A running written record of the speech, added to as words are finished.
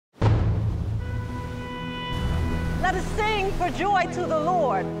Let us sing for joy to the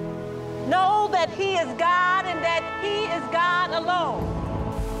Lord. Know that He is God and that He is God alone.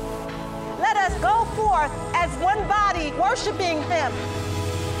 Let us go forth as one body, worshiping Him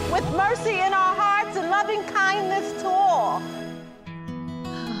with mercy in our hearts and loving kindness to all.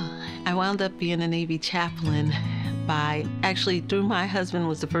 I wound up being a Navy chaplain through my husband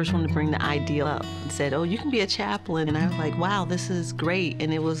was the first one to bring the idea up and said, oh, you can be a chaplain. And I was like, wow, this is great.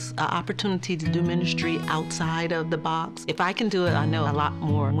 And it was an opportunity to do ministry outside of the box. If I can do it, I know a lot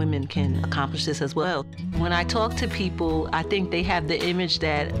more women can accomplish this as well. When I talk to people, I think they have the image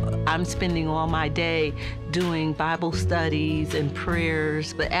that I'm spending all my day doing Bible studies and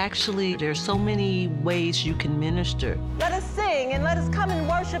prayers, but actually there's so many ways you can minister. Let us sing and let us come and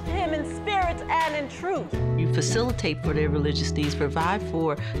worship Him in spirit and in truth. You facilitate for their religious needs, provide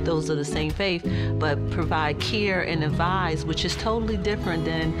for those of the same faith, but provide care and advise, which is totally different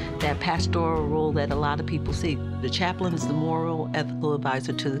than that pastoral role that a lot of people see. The chaplain is the moral, ethical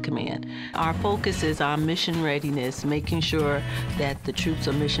advisor to the command. Our focus is on mission readiness, making sure that the troops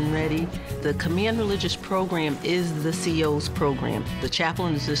are mission ready. The command religious program is the CO's program. The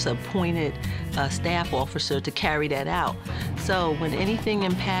chaplain is just appointed staff officer to carry that out. So when anything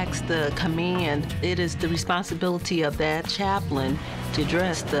impacts the command, it is the responsibility of that chaplain to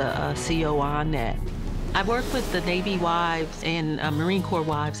address the CO on that. I work with the Navy wives and Marine Corps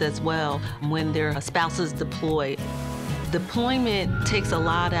wives as well when their spouses deploy. Deployment takes a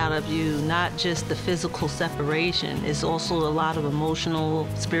lot out of you, not just the physical separation. It's also a lot of emotional,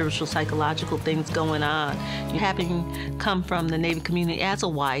 spiritual, psychological things going on. Having come from the Navy community as a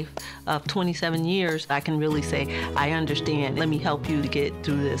wife of 27 years, I can really say, I understand. Let me help you to get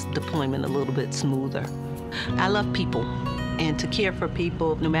through this deployment a little bit smoother. I love people. And to care for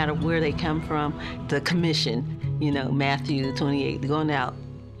people, no matter where they come from, the commission, Matthew 28, going out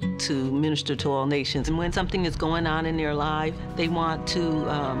to minister to all nations. And when something is going on in their life, they want to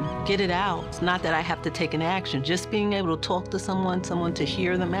get it out. It's not that I have to take an action. Just being able to talk to someone to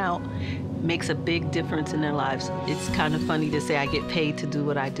hear them out makes a big difference in their lives. It's kind of funny to say I get paid to do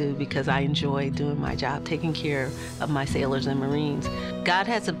what I do because I enjoy doing my job, taking care of my sailors and Marines. God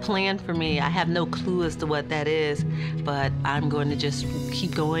has a plan for me. I have no clue as to what that is, but I'm going to just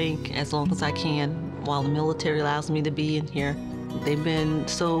keep going as long as I can while the military allows me to be in here. They've been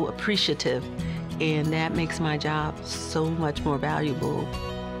so appreciative, and that makes my job so much more valuable.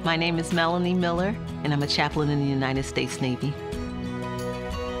 My name is Melanie Miller, and I'm a chaplain in the United States Navy.